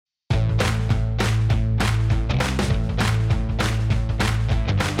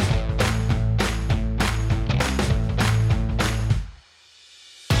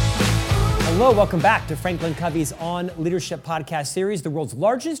Hello, welcome back to Franklin Covey's On Leadership podcast series, the world's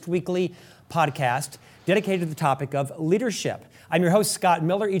largest weekly podcast dedicated to the topic of leadership. I'm your host, Scott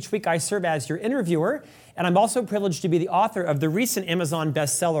Miller. Each week I serve as your interviewer, and I'm also privileged to be the author of the recent Amazon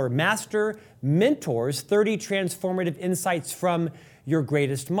bestseller, Master Mentors, 30 Transformative Insights from Your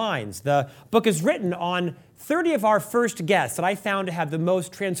Greatest Minds. The book is written on 30 of our first guests that I found to have the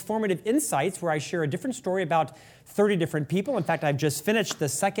most transformative insights, where I share a different story about 30 different people. In fact, I've just finished the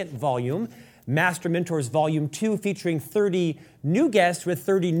second volume, Master Mentors Volume 2, featuring 30 new guests with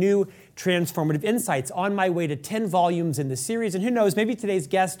 30 new transformative insights, on my way to 10 volumes in the series. And who knows, maybe today's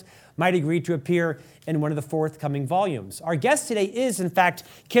guest might agree to appear in one of the forthcoming volumes. Our guest today is, in fact,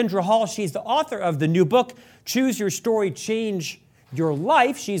 Kendra Hall. She's the author of the new book, Choose Your Story, Change Your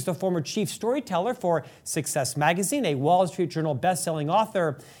Life. She's the former chief storyteller for Success Magazine, a Wall Street Journal best-selling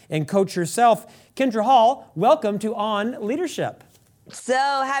author and coach herself. Kendra Hall, welcome to On Leadership. So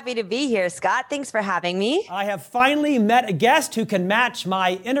happy to be here, Scott. Thanks for having me. I have finally met a guest who can match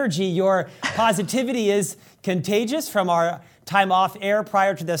my energy. Your positivity is contagious from our time off air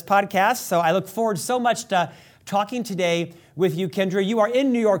prior to this podcast. So I look forward so much to talking today with you, Kendra. You are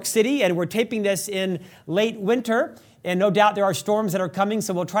in New York City, and we're taping this in late winter. And no doubt there are storms that are coming,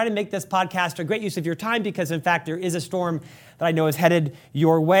 so we'll try to make this podcast a great use of your time because, in fact, there is a storm that I know is headed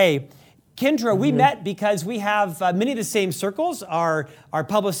your way. Kendra, we met because we have many of the same circles. Our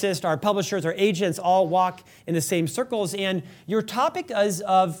publicists, our publishers, our agents all walk in the same circles. And your topic is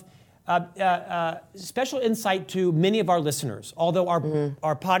of special insight to many of our listeners. Although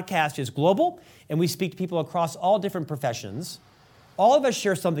our podcast is global and we speak to people across all different professions, all of us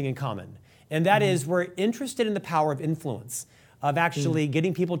share something in common. And that is we're interested in the power of influence, of actually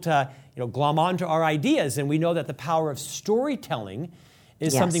getting people to glom onto our ideas. And we know that the power of storytelling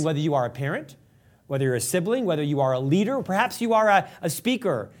is something, whether you are a parent, whether you're a sibling, whether you are a leader, perhaps you are a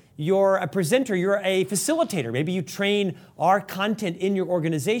speaker, you're a presenter, you're a facilitator. Maybe you train our content in your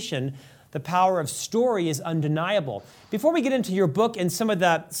organization. The power of story is undeniable. Before we get into your book and some of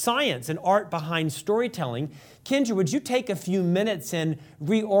the science and art behind storytelling, Kendra, would you take a few minutes and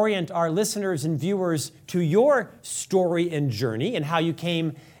reorient our listeners and viewers to your story and journey and how you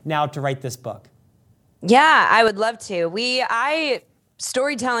came now to write this book? Yeah, I would love to.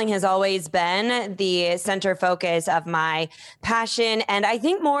 Storytelling has always been the center focus of my passion, and I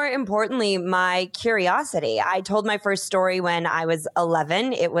think more importantly, my curiosity. I told my first story when I was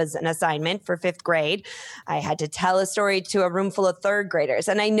 11. It was an assignment for fifth grade. I had to tell a story to a room full of third graders,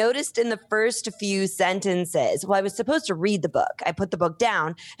 and I noticed in the first few sentences, I was supposed to read the book. I put the book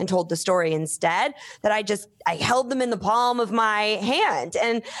down and told the story instead, that I held them in the palm of my hand.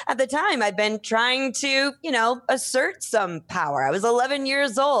 And at the time, I'd been trying to, assert some power. I was 11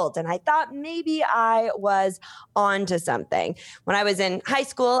 years old, and I thought maybe I was onto something. When I was in high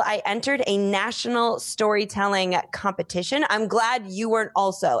school, I entered a national storytelling competition. I'm glad you weren't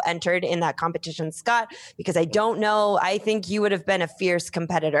also entered in that competition, Scott, because I don't know. I think you would have been a fierce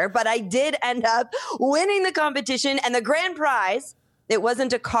competitor, but I did end up winning the competition, and the grand prize, it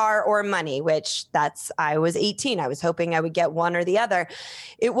wasn't a car or money, I was 18. I was hoping I would get one or the other.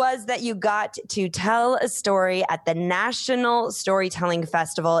 It was that you got to tell a story at the National Storytelling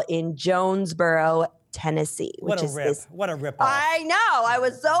Festival in Jonesboro, Tennessee. What a rip-off. I know. I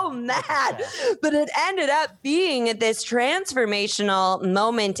was so mad. But it ended up being this transformational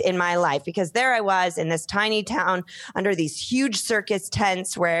moment in my life, because there I was in this tiny town under these huge circus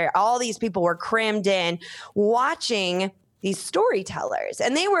tents where all these people were crammed in, watching these storytellers.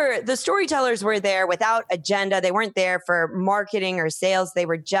 And the storytellers were there without agenda. They weren't there for marketing or sales. They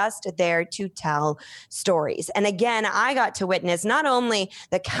were just there to tell stories. And again, I got to witness not only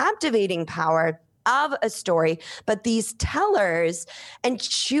the captivating power of a story, but these tellers and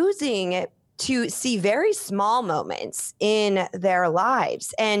choosing to see very small moments in their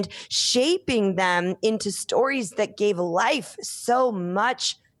lives and shaping them into stories that gave life so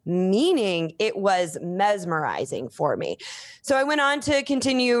much meaning. It was mesmerizing for me. So I went on to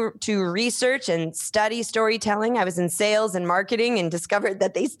continue to research and study storytelling. I was in sales and marketing and discovered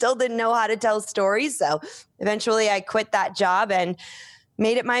that they still didn't know how to tell stories. So eventually I quit that job and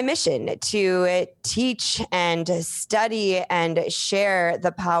made it my mission to teach and study and share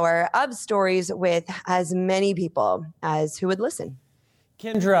the power of stories with as many people as who would listen.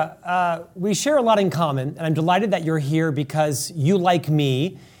 Kendra, we share a lot in common, and I'm delighted that you're here because you, like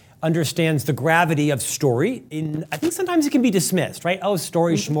me, understands the gravity of story. I think sometimes it can be dismissed, right? Oh,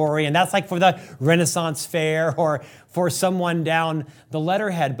 story schmory, and that's like for the Renaissance fair or for someone down the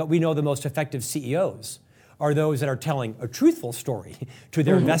letterhead. But we know the most effective CEOs are those that are telling a truthful story to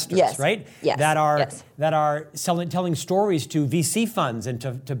their investors, Yes. right? Yes. That are telling stories to VC funds and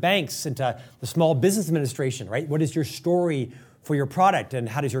to banks and to the Small Business Administration, right? What is your story for your product and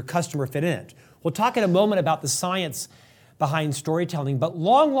how does your customer fit in it? We'll talk in a moment about the science behind storytelling, but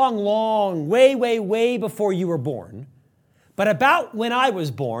long, way before you were born, but about when I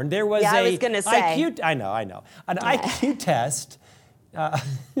was born, there was I was gonna say. I know, an IQ test, an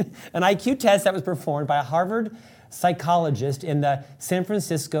IQ test that was performed by a Harvard psychologist in the San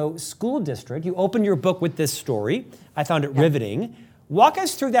Francisco School District. You opened your book with this story. I found it riveting. Walk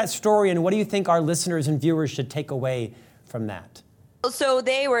us through that story, and what do you think our listeners and viewers should take away from that? So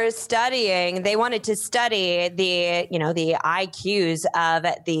they wanted to study the IQs of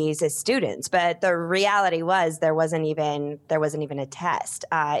these students, but the reality was there wasn't even a test.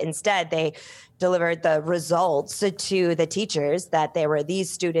 Instead, they delivered the results to the teachers that there were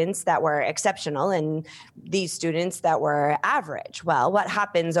these students that were exceptional and these students that were average. Well, what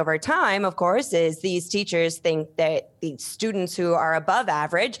happens over time, of course, is these teachers think that the students who are above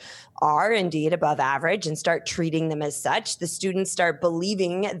average are indeed above average and start treating them as such. The students start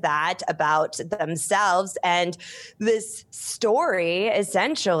believing that about themselves. And this story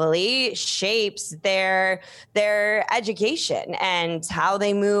essentially shapes their education and how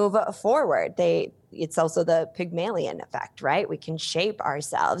they move forward. It's also the Pygmalion effect, right? We can shape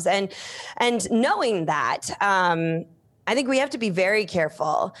ourselves. And knowing that, I think we have to be very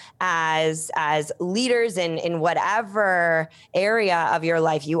careful as leaders in whatever area of your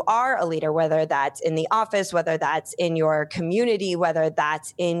life you are a leader, whether that's in the office, whether that's in your community, whether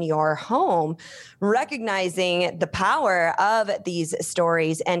that's in your home, recognizing the power of these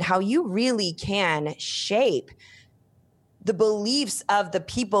stories and how you really can shape the beliefs of the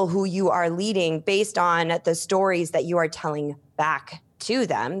people who you are leading based on the stories that you are telling back to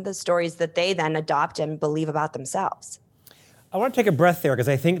them, the stories that they then adopt and believe about themselves. I want to take a breath there because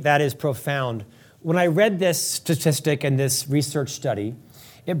I think that is profound. When I read this statistic and this research study,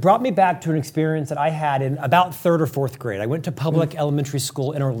 it brought me back to an experience that I had in about third or fourth grade. I went to public elementary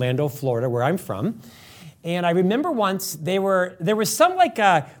school in Orlando, Florida, where I'm from. And I remember once there was some like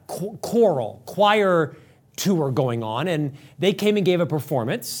a choir tour going on, and they came and gave a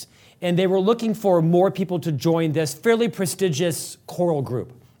performance, and they were looking for more people to join this fairly prestigious choral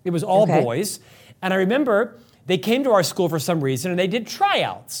group. It was all boys. And I remember they came to our school for some reason, and they did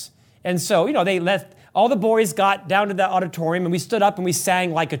tryouts. And so, all the boys got down to the auditorium, and we stood up and we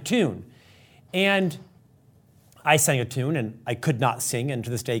sang like a tune. And I sang a tune, and I could not sing, and to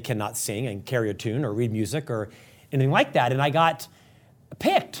this day cannot sing and carry a tune or read music or anything like that. And I got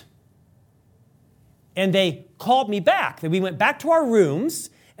picked. And they called me back. We went back to our rooms,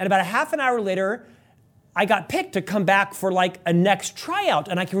 and about a half an hour later, I got picked to come back for like a next tryout.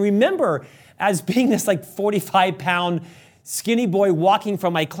 And I can remember as being this like 45-pound skinny boy walking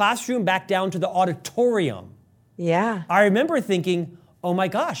from my classroom back down to the auditorium. Yeah. I remember thinking, oh my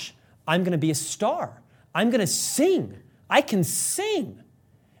gosh, I'm going to be a star. I'm going to sing. I can sing.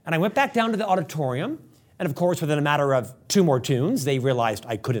 And I went back down to the auditorium. And of course, within a matter of 2 more tunes, they realized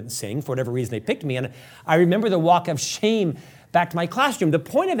I couldn't sing. For whatever reason, they picked me. And I remember the walk of shame back to my classroom. The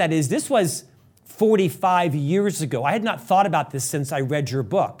point of that is this was 45 years ago. I had not thought about this since I read your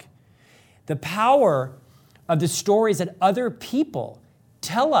book. The power of the stories that other people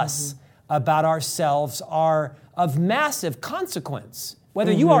tell us about ourselves are of massive consequence.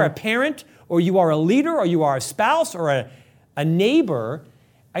 Whether you are a parent or you are a leader or you are a spouse or a neighbor,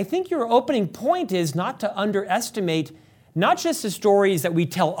 I think your opening point is not to underestimate not just the stories that we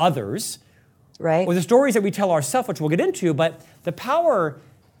tell others, right, or the stories that we tell ourselves, which we'll get into, but the power,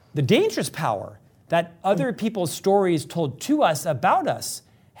 the dangerous power that other people's stories told to us about us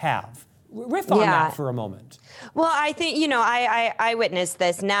have. Riff on that for a moment. Well, I think, I witnessed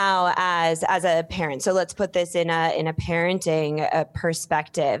this now as a parent. So let's put this in a parenting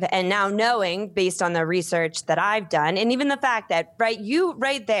perspective. And now knowing, based on the research that I've done, and even the fact that, you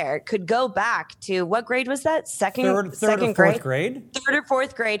right there could go back to, what grade was that? Second or fourth grade? Third or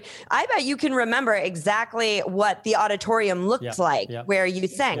fourth grade. I bet you can remember exactly what the auditorium looked like where you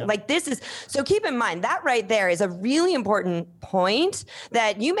sang. So keep in mind, that right there is a really important point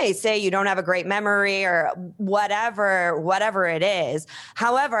that you may say you don't have a great memory or whatever it is.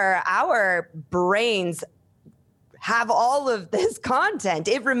 However, our brains have all of this content.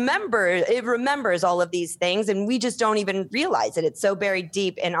 It remembers all of these things, and we just don't even realize it. It's so buried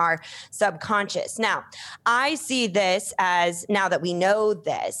deep in our subconscious. Now, I see this as, now that we know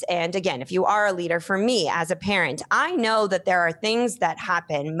this, and again, if you are a leader, for me as a parent, I know that there are things that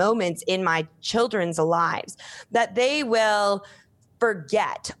happen, moments in my children's lives, that they will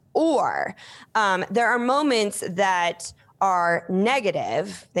forget Or there are moments that are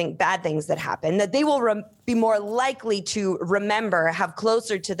negative, think bad things that happen, that they will be more likely to remember, have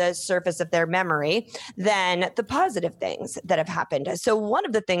closer to the surface of their memory than the positive things that have happened. So one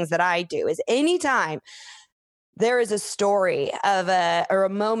of the things that I do is anytime there is a story of or a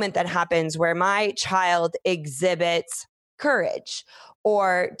moment that happens where my child exhibits courage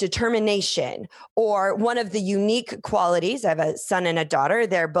or determination, or one of the unique qualities. I have a son and a daughter.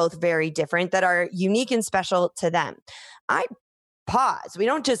 They're both very different that are unique and special to them. I pause. We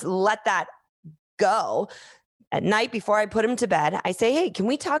don't just let that go. At night before I put him to bed, I say, hey, can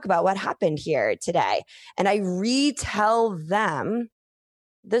we talk about what happened here today? And I retell them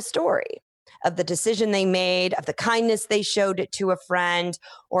the story of the decision they made, of the kindness they showed to a friend,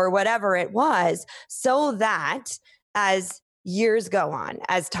 or whatever it was, so that as years go on,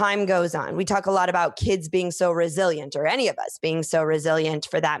 as time goes on, we talk a lot about kids being so resilient, or any of us being so resilient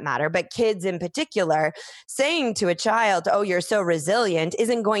for that matter, but kids in particular, saying to a child, oh, you're so resilient,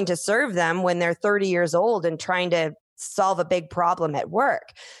 isn't going to serve them when they're 30 years old and trying to solve a big problem at work.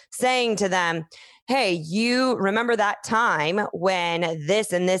 Saying to them, hey, you remember that time when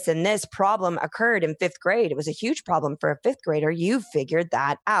this and this and this problem occurred in fifth grade? It was a huge problem for a fifth grader. You figured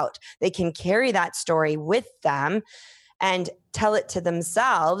that out. They can carry that story with them and tell it to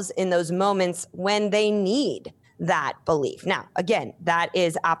themselves in those moments when they need that belief. Now, again, that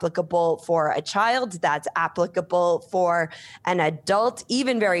is applicable for a child. That's applicable for an adult.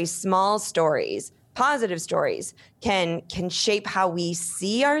 Even very small stories, positive stories, can shape how we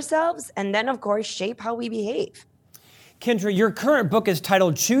see ourselves, and then, of course, shape how we behave. Kendra, your current book is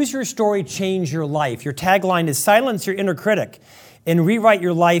titled Choose Your Story, Change Your Life. Your tagline is Silence Your Inner Critic and Rewrite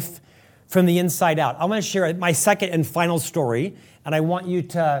Your Life from the Inside Out. I'm going to share my second and final story, and I want you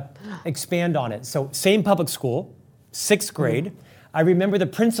to expand on it. So, same public school, sixth grade. I remember the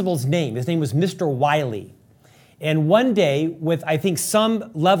principal's name. His name was Mr. Wiley. And one day, with, I think,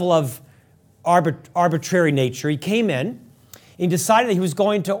 some level of arbitrary nature, he came in and decided that he was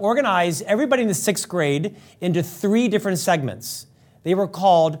going to organize everybody in the sixth grade into 3 different segments. They were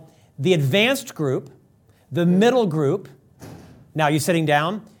called the advanced group, the middle group, now you're sitting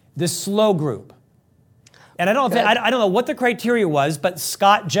down, the slow group. And I don't know what the criteria was, but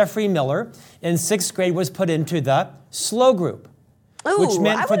Scott Jeffrey Miller in sixth grade was put into the slow group, which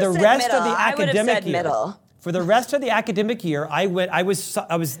meant for the rest of the academic year. For the rest of the academic year,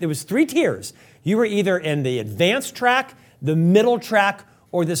 there was 3 tiers. You were either in the advanced track, the middle track,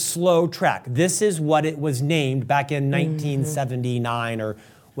 or the slow track. This is what it was named back in 1979 or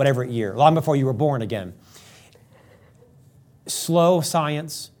whatever year, long before you were born again. Slow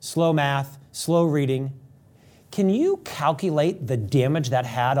science, slow math, slow reading. Can you calculate the damage that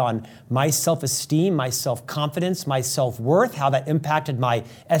had on my self-esteem, my self-confidence, my self-worth, how that impacted my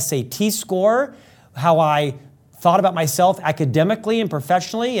SAT score, how I thought about myself academically and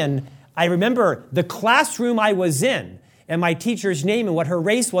professionally? And I remember the classroom I was in and my teacher's name and what her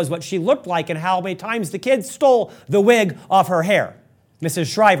race was, what she looked like, and how many times the kids stole the wig off her hair.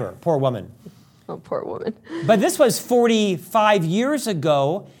 Mrs. Shriver, poor woman. Oh, poor woman. But this was 45 years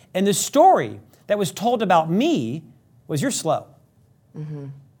ago, and the story that was told about me was you're slow. Mm-hmm.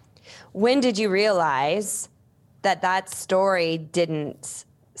 When did you realize that story didn't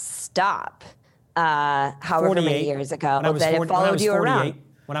stop? However many years ago, that it followed you around.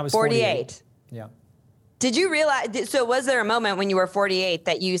 When I was 48. Yeah. Did you realize, so was there a moment when you were 48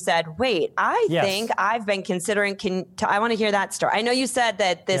 that you said, wait, I think I've been considering, I want to hear that story. I know you said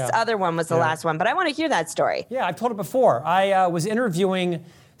that this other one was the last one, but I want to hear that story. Yeah, I've told it before. I was interviewing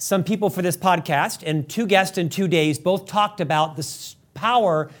some people for this podcast, and 2 guests in 2 days both talked about the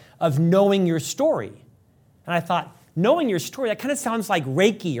power of knowing your story. And I thought, knowing your story, that kind of sounds like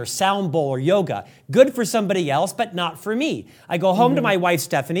Reiki or sound bowl or yoga. Good for somebody else, but not for me. I go home to my wife,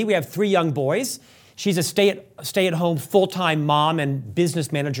 Stephanie. We have 3 young boys. She's a stay-at-home full-time mom and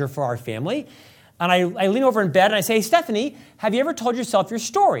business manager for our family. And I lean over in bed and I say, hey, Stephanie, have you ever told yourself your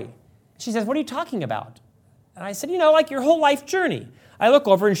story? She says, what are you talking about? And I said, like your whole life journey. I look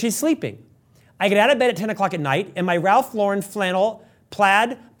over and she's sleeping. I get out of bed at 10 o'clock at night in my Ralph Lauren flannel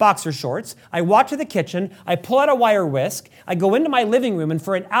plaid boxer shorts. I walk to the kitchen. I pull out a wire whisk. I go into my living room, and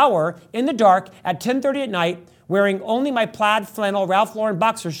for an hour in the dark at 10:30 at night, wearing only my plaid flannel Ralph Lauren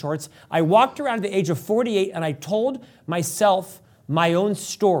boxer shorts, I walked around at the age of 48 and I told myself my own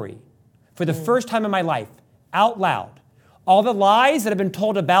story for the first time in my life, out loud. All the lies that had been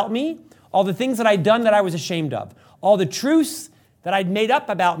told about me, all the things that I'd done that I was ashamed of, all the truths that I'd made up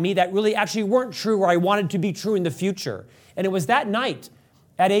about me that really actually weren't true or I wanted to be true in the future. And it was that night,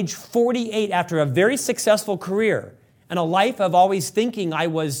 at age 48, after a very successful career, and a life of always thinking I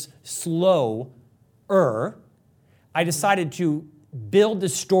was slower, I decided to build the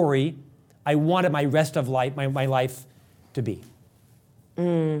story I wanted my rest of life, my life to be.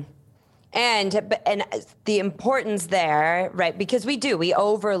 And the importance there, right? Because we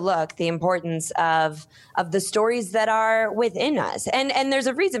overlook the importance of the stories that are within us. And there's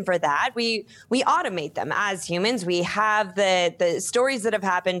a reason for that. We automate them as humans. We have the stories that have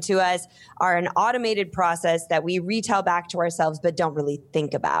happened to us are an automated process that we retell back to ourselves, but don't really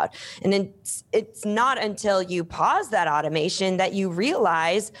think about. And it's not until you pause that automation that you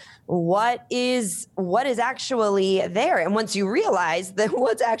realize what is actually there. And once you realize that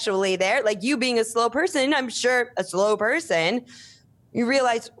what's actually there, like you being a slow person, I'm sure a slow person, you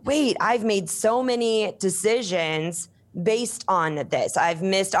realize, wait, I've made so many decisions based on this. I've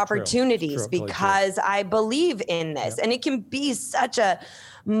missed opportunities because I believe in this. Yep. And it can be such a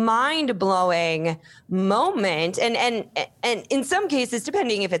mind-blowing moment. And in some cases,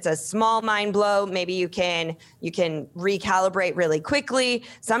 depending if it's a small mind blow, maybe you can recalibrate really quickly.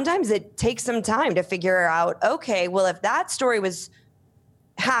 Sometimes it takes some time to figure out, okay, well, if that story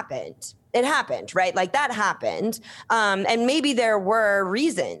happened, it happened, right? Like that happened. And maybe there were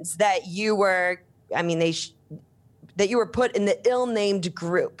reasons that you were, that you were put in the ill-named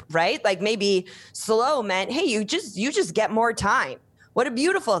group, right? Like maybe slow meant, hey, you just get more time. What a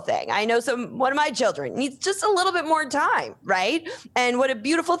beautiful thing. I know one of my children needs just a little bit more time, right? And what a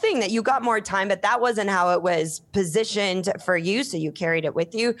beautiful thing that you got more time, but that wasn't how it was positioned for you, so you carried it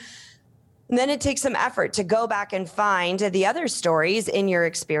with you. And then it takes some effort to go back and find the other stories in your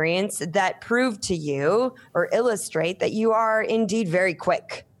experience that prove to you or illustrate that you are indeed very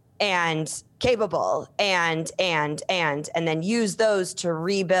quick and capable and then use those to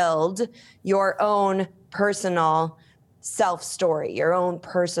rebuild your own personal self-story, your own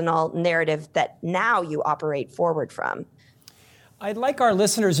personal narrative that now you operate forward from. I'd like our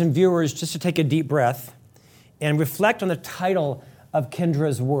listeners and viewers just to take a deep breath and reflect on the title of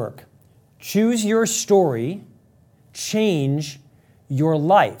Kendra's work. Choose Your Story, Change Your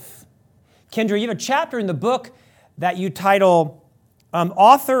Life. Kendra, you have a chapter in the book that you title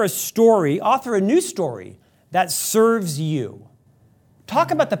Author a New Story That Serves You. Talk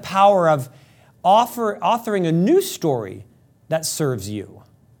about the power of authoring a new story that serves you.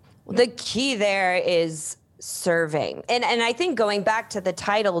 The key there is serving. And I think going back to the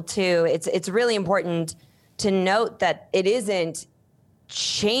title too, it's really important to note that it isn't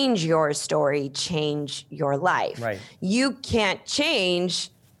change your story, change your life. Right. You can't change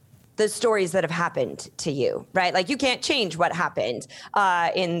the stories that have happened to you, right? Like you can't change what happened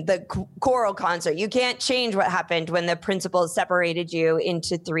in the choral concert. You can't change what happened when the principal separated you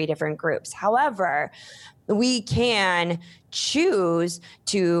into 3 different groups. However, we can choose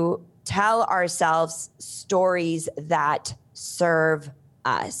to tell ourselves stories that serve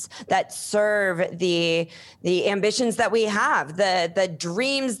us, that serve the ambitions that we have, the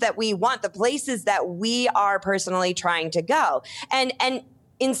dreams that we want, the places that we are personally trying to go. And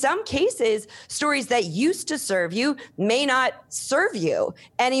in some cases, stories that used to serve you may not serve you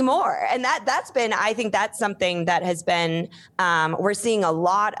anymore. And I think that's something that has been, we're seeing a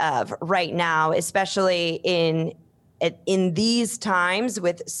lot of right now, especially in these times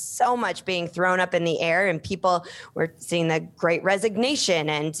with so much being thrown up in the air and we're seeing the Great Resignation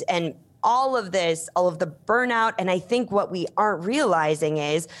and all of this, all of the burnout. And I think what we aren't realizing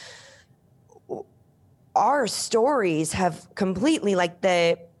is our stories have completely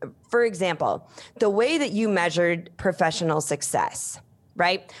for example, the way that you measured professional success,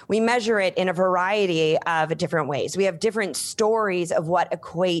 right? We measure it in a variety of different ways. We have different stories of what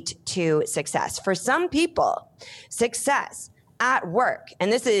equate to success. For some people, success at work, and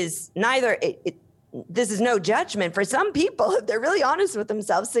this is this is no judgment. For some people, if they're really honest with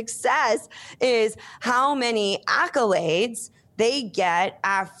themselves, success is how many accolades they get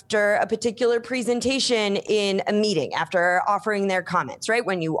after a particular presentation in a meeting, after offering their comments, right?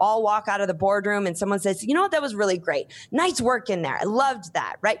 When you all walk out of the boardroom and someone says, you know what, that was really great. Nice work in there. I loved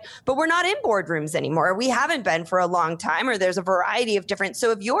that, right? But we're not in boardrooms anymore. We haven't been for a long time, or there's a variety of different.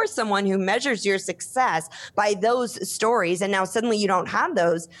 So if you're someone who measures your success by those stories, and now suddenly you don't have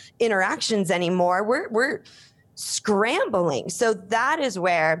those interactions anymore, we're scrambling. So that is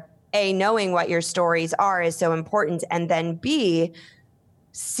where A, knowing what your stories are is so important. And then B,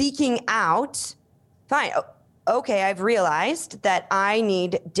 seeking out, fine, okay, I've realized that I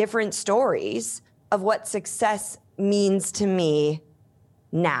need different stories of what success means to me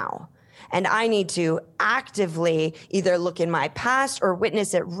now. And I need to actively either look in my past or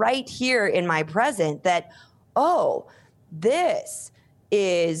witness it right here in my present that, oh, this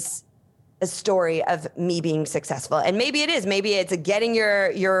is a story of me being successful. And maybe it is. Maybe it's getting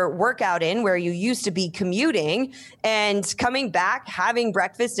your workout in where you used to be commuting and coming back, having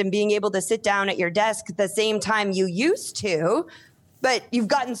breakfast and being able to sit down at your desk at the same time you used to, but you've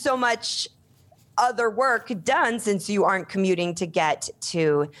gotten so much other work done since you aren't commuting to get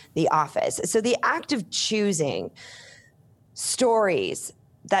to the office. So the act of choosing stories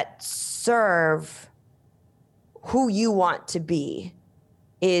that serve who you want to be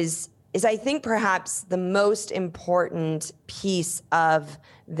is I think perhaps the most important piece of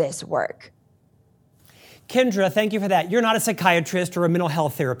this work. Kendra, thank you for that. You're not a psychiatrist or a mental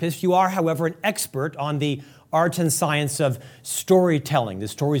health therapist. You are, however, an expert on the art and science of storytelling, the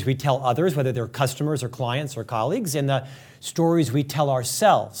stories we tell others, whether they're customers or clients or colleagues, and the stories we tell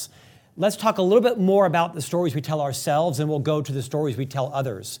ourselves. Let's talk a little bit more about the stories we tell ourselves, and we'll go to the stories we tell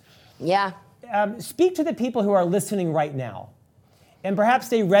others. Yeah. Speak to the people who are listening right now. And perhaps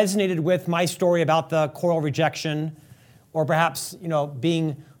they resonated with my story about the choral rejection, or perhaps,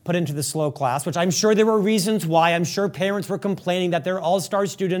 being put into the slow class, which I'm sure there were reasons why. I'm sure parents were complaining that their all-star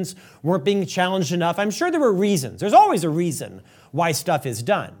students weren't being challenged enough. I'm sure there were reasons. There's always a reason why stuff is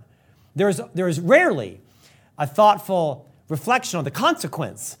done. There's rarely a thoughtful reflection on the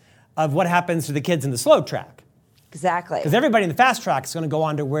consequence of what happens to the kids in the slow track. Exactly. Because everybody in the fast track is going to go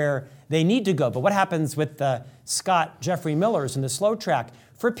on to where they need to go. But what happens with the Scott Jeffrey Millers in the slow track?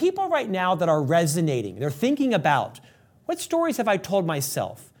 For people right now that are resonating, they're thinking about, what stories have I told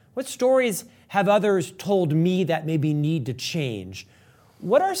myself? What stories have others told me that maybe need to change?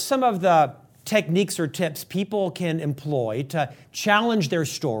 What are some of the techniques or tips people can employ to challenge their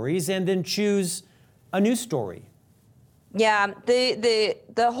stories and then choose a new story? Yeah,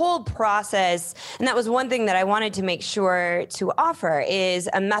 the whole process, and that was one thing that I wanted to make sure to offer, is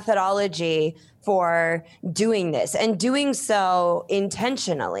a methodology for doing this and doing so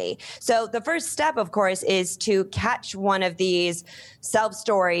intentionally. So the first step, of course, is to catch one of these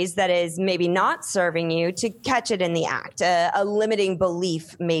self-stories that is maybe not serving you, to catch it in the act, a limiting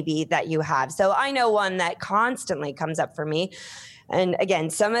belief maybe that you have. So I know one that constantly comes up for me. And again,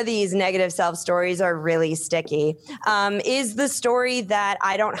 some of these negative self-stories are really sticky, is the story that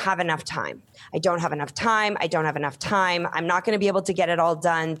I don't have enough time. I don't have enough time. I don't have enough time. I'm not going to be able to get it all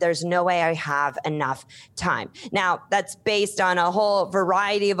done. There's no way I have enough time. Now, that's based on a whole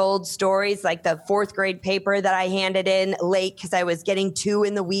variety of old stories, like the 4th grade paper that I handed in late because I was getting too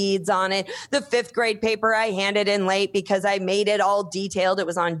in the weeds on it. The 5th grade paper I handed in late because I made it all detailed. It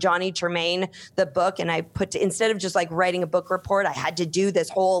was on Johnny Tremain, the book. And I instead of just like writing a book report, I had to do this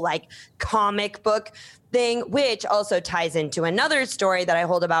whole like comic book thing, which also ties into another story that I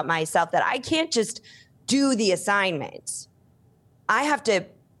hold about myself, that I can't just do the assignment. I have to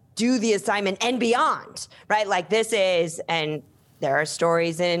do the assignment and beyond, right? Like this is, and there are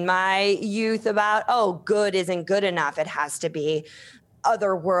stories in my youth about, good isn't good enough. It has to be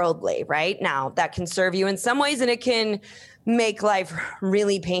otherworldly, right? Now, that can serve you in some ways, and it can make life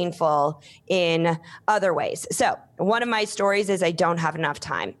really painful in other ways. So one of my stories is I don't have enough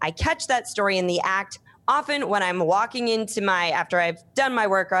time. I catch that story in the act. Often when I'm walking into after I've done my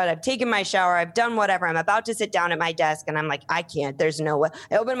workout, I've taken my shower, I've done whatever, I'm about to sit down at my desk and I'm like, I can't, there's no way.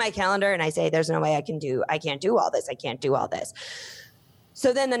 I open my calendar and I say, there's no way I can't do all this. I can't do all this.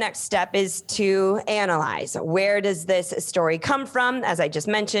 So then the next step is to analyze, where does this story come from? As I just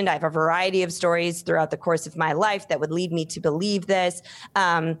mentioned, I have a variety of stories throughout the course of my life that would lead me to believe this.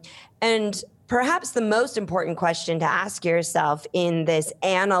 And perhaps the most important question to ask yourself in this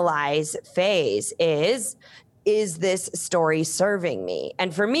analyze phase is this story serving me?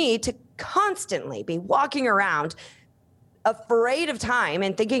 And for me to constantly be walking around afraid of time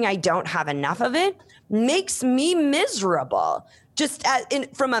and thinking I don't have enough of it makes me miserable. Just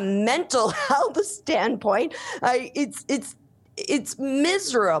from a mental health standpoint, it's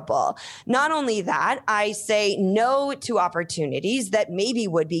miserable. Not only that, I say no to opportunities that maybe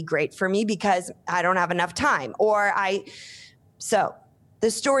would be great for me because I don't have enough time, so the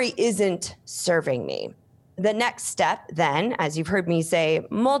story isn't serving me. The next step then, as you've heard me say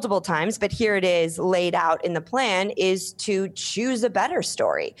multiple times, but here it is laid out in the plan, is to choose a better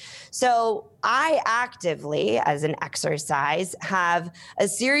story. So I actively, as an exercise, have a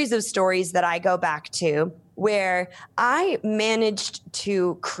series of stories that I go back to where I managed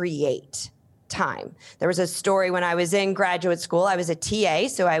to create time. There was a story when I was in graduate school. I was a TA,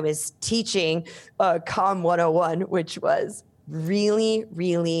 so I was teaching COM 101, which was really,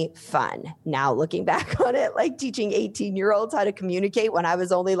 really fun. Now looking back on it, like teaching 18-year-olds how to communicate when I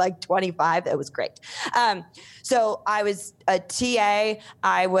was only like 25, it was great. So I was a TA.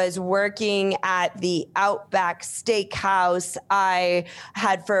 I was working at the Outback Steakhouse. I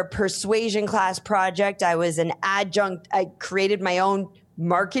had, for a persuasion class project, I was an adjunct. I created my own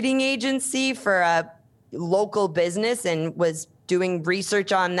marketing agency for a local business and was doing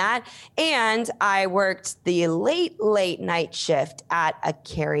research on that. And I worked the late night shift at a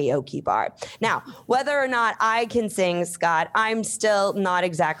karaoke bar. Now, whether or not I can sing, Scott, I'm still not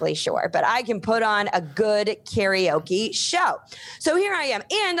exactly sure, but I can put on a good karaoke show. So here I am.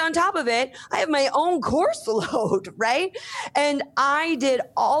 And on top of it, I have my own course load, right? And I did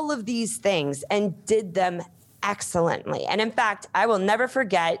all of these things and did them excellently. And in fact, I will never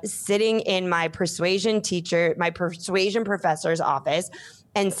forget sitting in my persuasion professor's office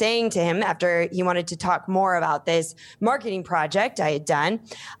and saying to him, after he wanted to talk more about this marketing project I had done,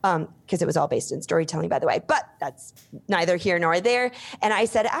 because it was all based in storytelling, by the way, but that's neither here nor there. And I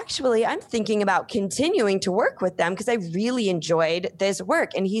said, actually, I'm thinking about continuing to work with them because I really enjoyed this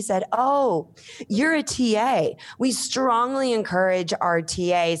work. And he said, oh, you're a TA. We strongly encourage our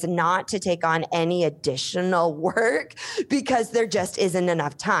TAs not to take on any additional work because there just isn't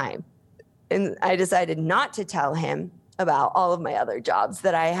enough time. And I decided not to tell him about all of my other jobs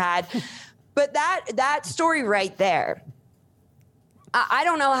that I had. But that story right there, I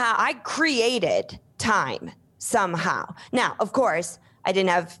don't know how I created time somehow. Now, of course, I didn't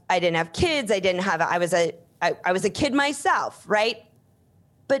have kids. I was a kid myself, right?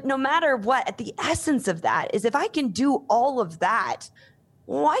 But no matter what, at the essence of that is if I can do all of that,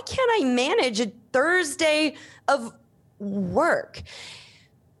 why can't I manage a Thursday of work?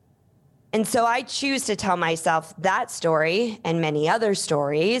 And so I choose to tell myself that story and many other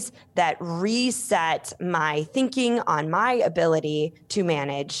stories that reset my thinking on my ability to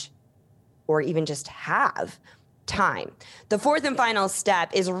manage or even just have time. The fourth and final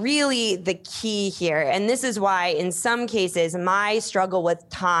step is really the key here. And this is why in some cases, my struggle with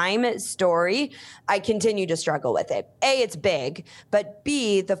time story, I continue to struggle with it. A, it's big, but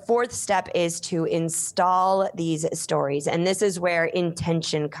B, the fourth step is to install these stories. And this is where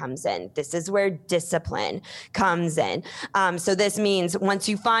intention comes in. This is where discipline comes in. So this means once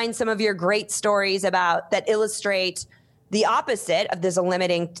you find some of your great stories that illustrate the opposite of this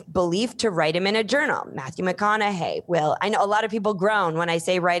limiting belief, to write them in a journal. Matthew McConaughey will. I know a lot of people groan when I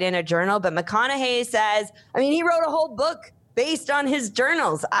say write in a journal, but McConaughey says, he wrote a whole book based on his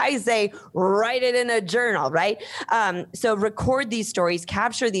journals. I say write it in a journal, right? So record these stories,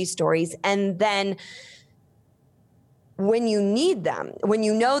 capture these stories, and then when you need them, when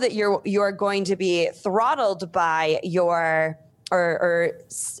you know that you're going to be throttled by you're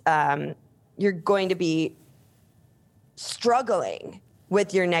going to be struggling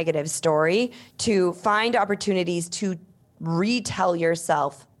with your negative story, to find opportunities to retell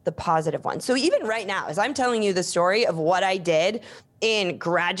yourself the positive one. So even right now, as I'm telling you the story of what I did in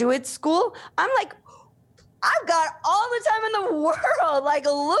graduate school, I'm like, I've got all the time in the world. Like,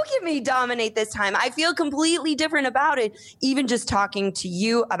 look at me dominate this time. I feel completely different about it, even just talking to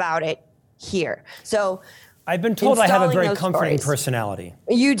you about it here. So I've been told I have a very comforting personality.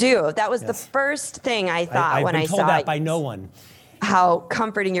 You do. That was the first thing I thought when I saw it. I've been told that by no one. How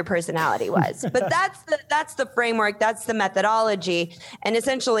comforting your personality was. But that's the framework, that's the methodology. And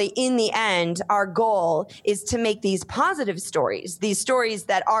essentially, in the end, our goal is to make these positive stories, these stories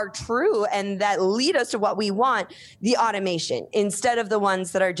that are true and that lead us to what we want, the automation, instead of the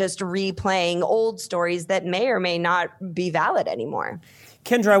ones that are just replaying old stories that may or may not be valid anymore.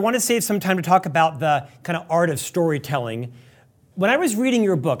 Kendra, I want to save some time to talk about the kind of art of storytelling. When I was reading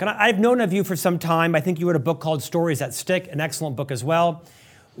your book, and I've known of you for some time, I think you wrote a book called Stories That Stick, an excellent book as well.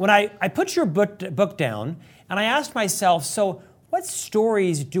 When I put your book down, and I asked myself, so what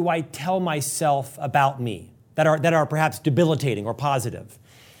stories do I tell myself about me that are perhaps debilitating or positive?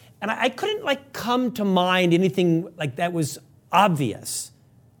 And I couldn't come to mind anything like that was obvious.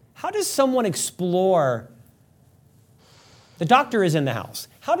 How does someone explore? The doctor is in the house.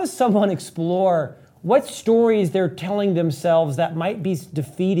 How does someone explore what stories they're telling themselves that might be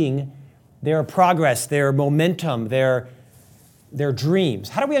defeating their progress, their momentum, their dreams?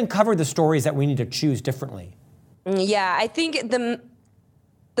 How do we uncover the stories that we need to choose differently? Yeah, I think the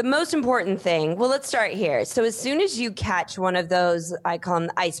most important thing, well, let's start here. So as soon as you catch one of those, I call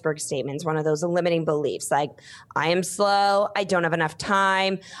them iceberg statements, one of those limiting beliefs, like I am slow, I don't have enough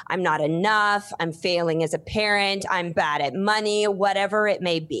time, I'm not enough, I'm failing as a parent, I'm bad at money, whatever it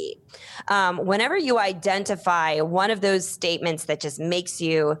may be. Whenever you identify one of those statements that just makes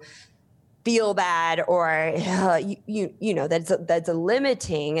you feel bad or that's a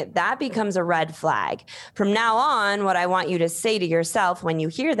limiting, that becomes a red flag. From now on, what I want you to say to yourself when you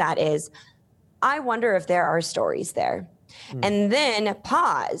hear that is, I wonder if there are stories there. And then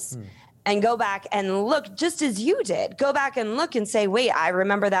pause and go back and look, just as you did. Go back and look and say, wait, I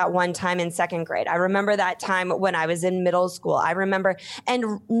remember that one time in second grade. I remember that time when I was in middle school. I remember,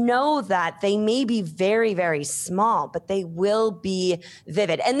 and know that they may be very, very small, but they will be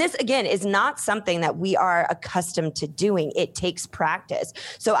vivid. And this, again, is not something that we are accustomed to doing. It takes practice.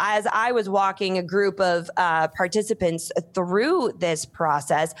 So as I was walking a group of participants through this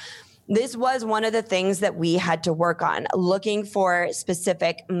process, this was one of the things that we had to work on, looking for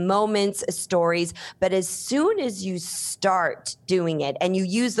specific moments, stories. But as soon as you start doing it and you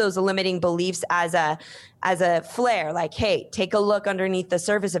use those limiting beliefs as a flare, like, hey, take a look underneath the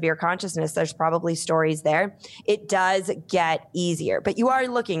surface of your consciousness. There's probably stories there. It does get easier, but you are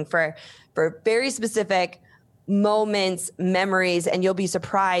looking for very specific moments, memories, and you'll be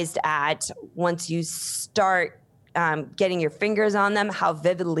surprised at, once you start getting your fingers on them, how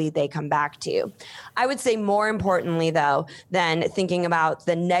vividly they come back to you. I would say more importantly, though, than thinking about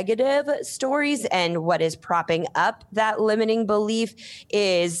the negative stories and what is propping up that limiting belief,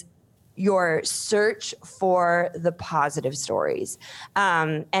 is your search for the positive stories.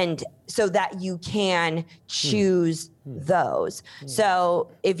 And so that you can choose those. So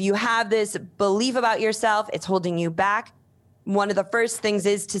if you have this belief about yourself, it's holding you back. One of the first things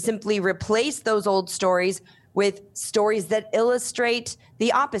is to simply replace those old stories with stories that illustrate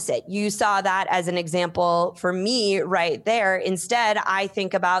the opposite. You saw that as an example for me right there. Instead, I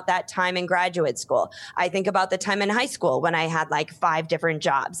think about that time in graduate school. I think about the time in high school when I had like 5 different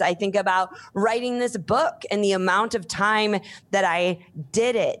jobs. I think about writing this book and the amount of time that I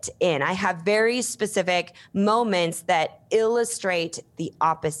did it in. I have very specific moments that illustrate the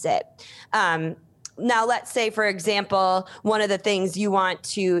opposite. Now, let's say, for example, one of the things you want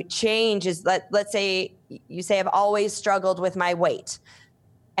to change is, let's say you say, I've always struggled with my weight.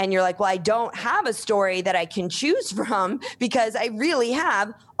 And you're like, well, I don't have a story that I can choose from because I really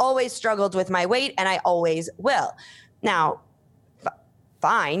have always struggled with my weight and I always will. Now,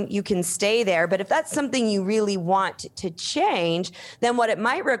 fine, you can stay there. But if that's something you really want to change, then what it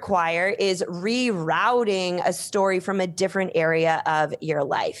might require is rerouting a story from a different area of your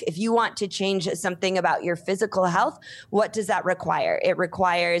life. If you want to change something about your physical health, what does that require? It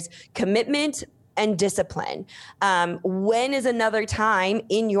requires commitment and discipline. When is another time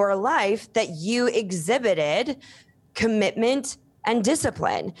in your life that you exhibited commitment and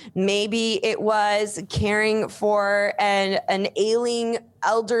discipline? Maybe it was caring for an ailing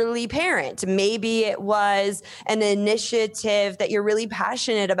elderly parent. Maybe it was an initiative that you're really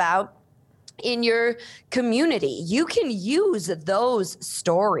passionate about in your community. You can use those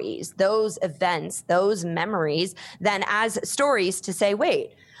stories, those events, those memories then as stories to say,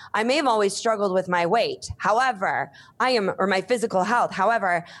 wait, I may have always struggled with my weight. However, or my physical health.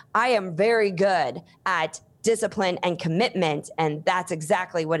 However, I am very good at discipline and commitment. And that's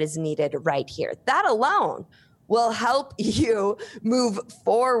exactly what is needed right here. That alone will help you move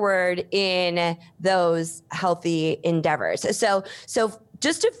forward in those healthy endeavors. So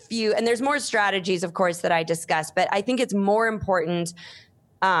just a few, and there's more strategies, of course, that I discussed, but I think it's more important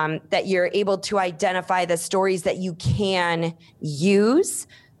that you're able to identify the stories that you can use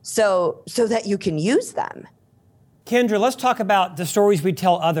so that you can use them. Kendra, let's talk about the stories we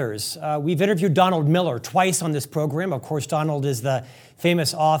tell others. We've interviewed Donald Miller twice on this program. Of course, Donald is the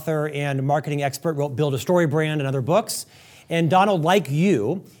famous author and marketing expert, wrote Build a Story Brand and other books. And Donald, like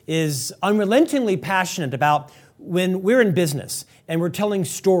you, is unrelentingly passionate about when we're in business and we're telling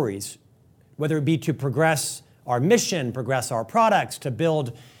stories, whether it be to progress our mission, progress our products, to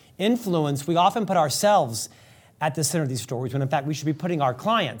build influence, we often put ourselves at the center of these stories, when in fact we should be putting our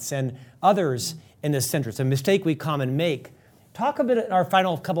clients and others in the center. It's a mistake we common make. Talk a bit in our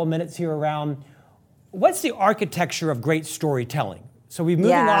final couple of minutes here around what's the architecture of great storytelling? So we're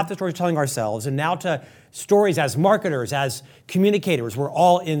moving off the storytelling ourselves and now to stories as marketers, as communicators. We're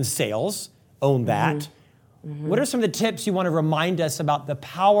all in sales, own that. Mm-hmm. What are some of the tips you want to remind us about the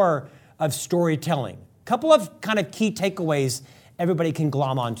power of storytelling? A couple of kind of key takeaways everybody can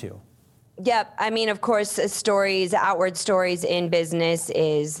glom onto. Yep. I mean, of course, stories, outward stories in business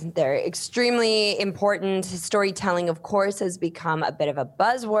they're extremely important. Storytelling, of course, has become a bit of a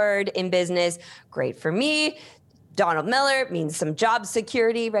buzzword in business. Great for me. Donald Miller means some job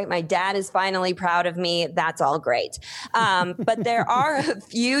security, right? My dad is finally proud of me. That's all great. But there are a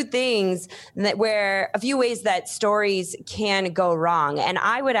few things a few ways that stories can go wrong. And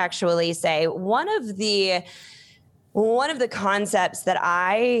I would actually say one of the One of the concepts that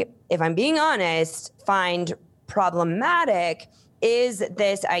I, if I'm being honest, find problematic is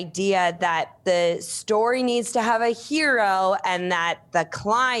this idea that the story needs to have a hero and that the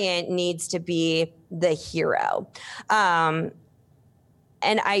client needs to be the hero. And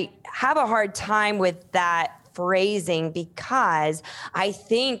I have a hard time with that phrasing because I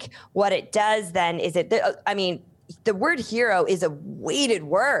think what it does then is the word hero is a weighted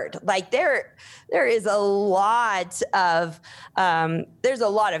word. Like there is a lot of there's a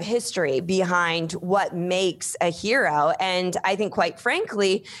lot of history behind what makes a hero, and I think, quite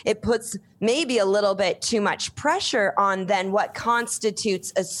frankly, it puts maybe a little bit too much pressure on then what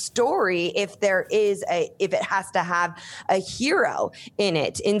constitutes a story if it has to have a hero in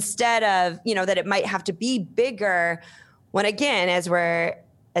it, instead of that it might have to be bigger. When again,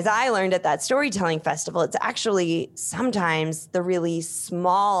 as I learned at that storytelling festival, it's actually sometimes the really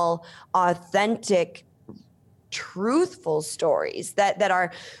small, authentic, truthful stories that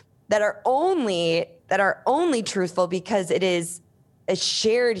are only truthful because it is a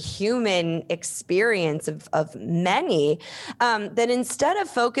shared human experience of many, that instead of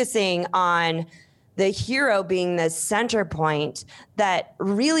focusing on the hero being the center point, that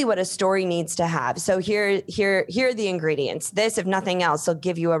really what a story needs to have. So here are the ingredients. This, if nothing else, will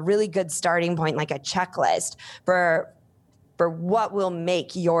give you a really good starting point, like a checklist for what will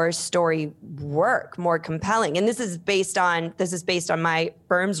make your story work more compelling. And this is based on my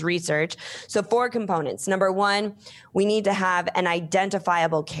firm's research. So 4 components. Number 1, we need to have an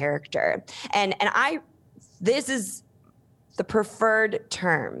identifiable character. And this is the preferred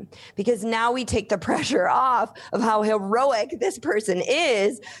term, because now we take the pressure off of how heroic this person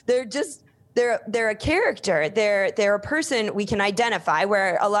is. They're a character. They're a person we can identify.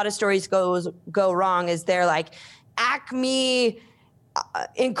 Where a lot of stories go wrong is they're like, Acme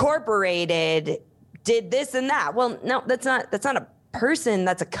Incorporated did this and that. Well, no, that's not a person,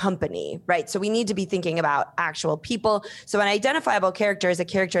 that's a company, right? So we need to be thinking about actual people. So an identifiable character is a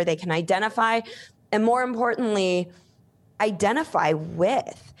character they can identify, and more importantly, identify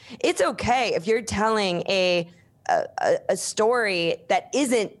with. It's okay if you're telling a story that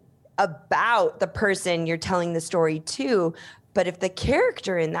isn't about the person you're telling the story to, but if the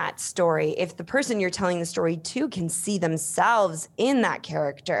character in that story, if the person you're telling the story to can see themselves in that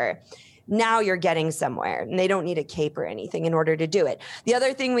character, now you're getting somewhere, and they don't need a cape or anything in order to do it. The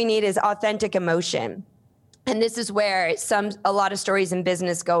other thing we need is authentic emotion. And this is where a lot of stories in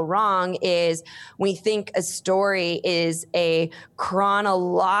business go wrong, is we think a story is a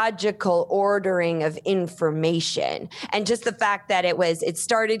chronological ordering of information. And just the fact that it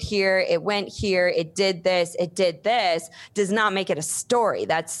started here, it went here, it did this, does not make it a story.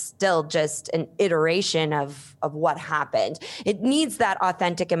 That's still just an iteration of what happened. It needs that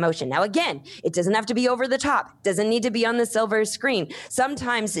authentic emotion. Now, again, it doesn't have to be over the top, doesn't need to be on the silver screen.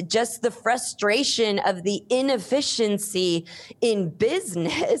 Sometimes just the frustration of the inefficiency in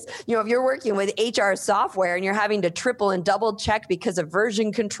business. If you're working with HR software and you're having to triple and double check because of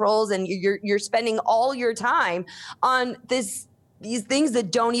version controls, and you're spending all your time on these things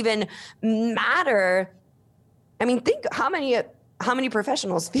that don't even matter. I mean, think how many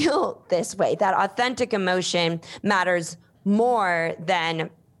professionals feel this way, that authentic emotion matters more than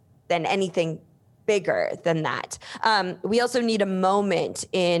anything bigger than that. We also need a moment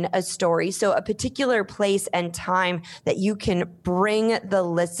in a story. So a particular place and time that you can bring the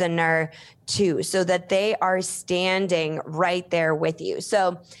listener to, so that they are standing right there with you.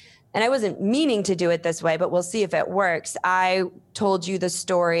 So, and I wasn't meaning to do it this way, but we'll see if it works. I told you the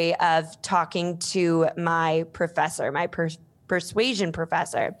story of talking to my professor, my persuasion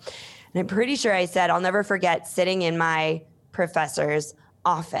professor. And I'm pretty sure I said, I'll never forget sitting in my professor's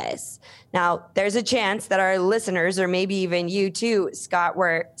office. Now, there's a chance that our listeners, or maybe even you too, Scott,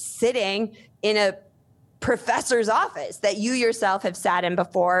 were sitting in a professor's office that you yourself have sat in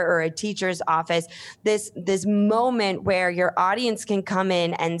before, or a teacher's office. This moment where your audience can come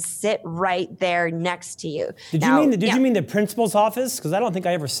in and sit right there next to you. Did you mean the principal's office? Because I don't think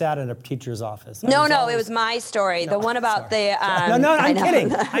I ever sat in a teacher's office. No, it was my story. The one about the. I'm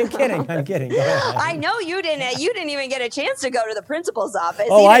kidding. I'm kidding. Go ahead. I know you didn't. You didn't even get a chance to go to the principal's office.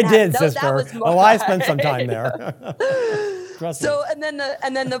 Oh, I did, sister. I spent some time there. So, and then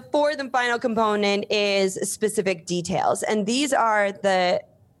the fourth and final component is specific details. And these are the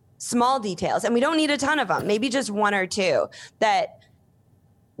small details, and we don't need a ton of them, maybe just 1 or 2, that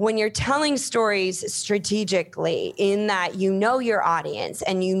when you're telling stories strategically, in that your audience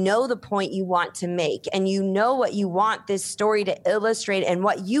and the point you want to make, and what you want this story to illustrate and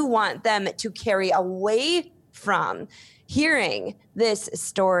what you want them to carry away from. hearing this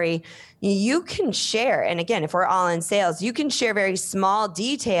story, you can share. And again, if we're all in sales, you can share very small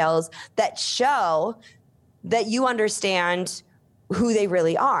details that show that you understand who they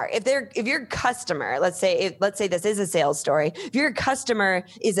really are. If your customer, let's say this is a sales story. If your customer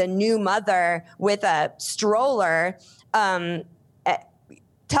is a new mother with a stroller, tell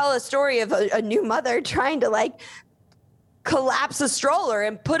a story of a new mother trying to collapse a stroller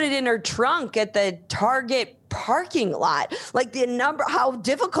and put it in her trunk at the Target parking lot. How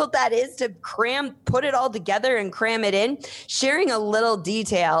difficult that is to put it all together and cram it in. Sharing a little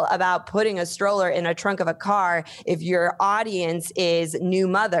detail about putting a stroller in a trunk of a car, if your audience is new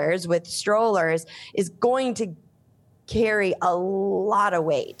mothers with strollers, is going to carry a lot of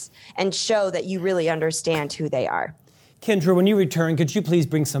weight and show that you really understand who they are. Kendra, when you return, could you please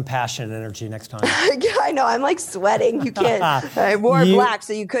bring some passion and energy next time? I know, I'm sweating. You can't. I wore black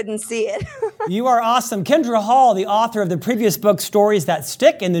so you couldn't see it. You are awesome. Kendra Hall, the author of the previous book, Stories That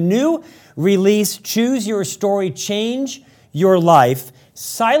Stick, and the new release, Choose Your Story, Change Your Life,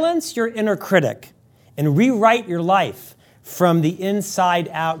 Silence Your Inner Critic, and Rewrite Your Life from the Inside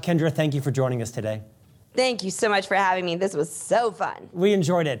Out. Kendra, thank you for joining us today. Thank you so much for having me. This was so fun. We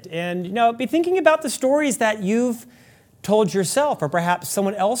enjoyed it. And, be thinking about the stories that you've told yourself, or perhaps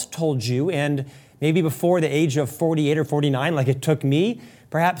someone else told you, and maybe before the age of 48 or 49, like it took me,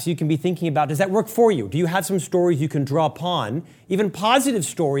 perhaps you can be thinking about, does that work for you? Do you have some stories you can draw upon, even positive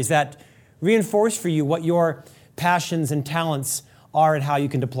stories that reinforce for you what your passions and talents are and how you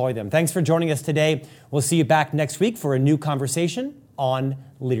can deploy them? Thanks for joining us today. We'll see you back next week for a new conversation on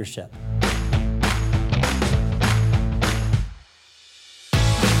leadership.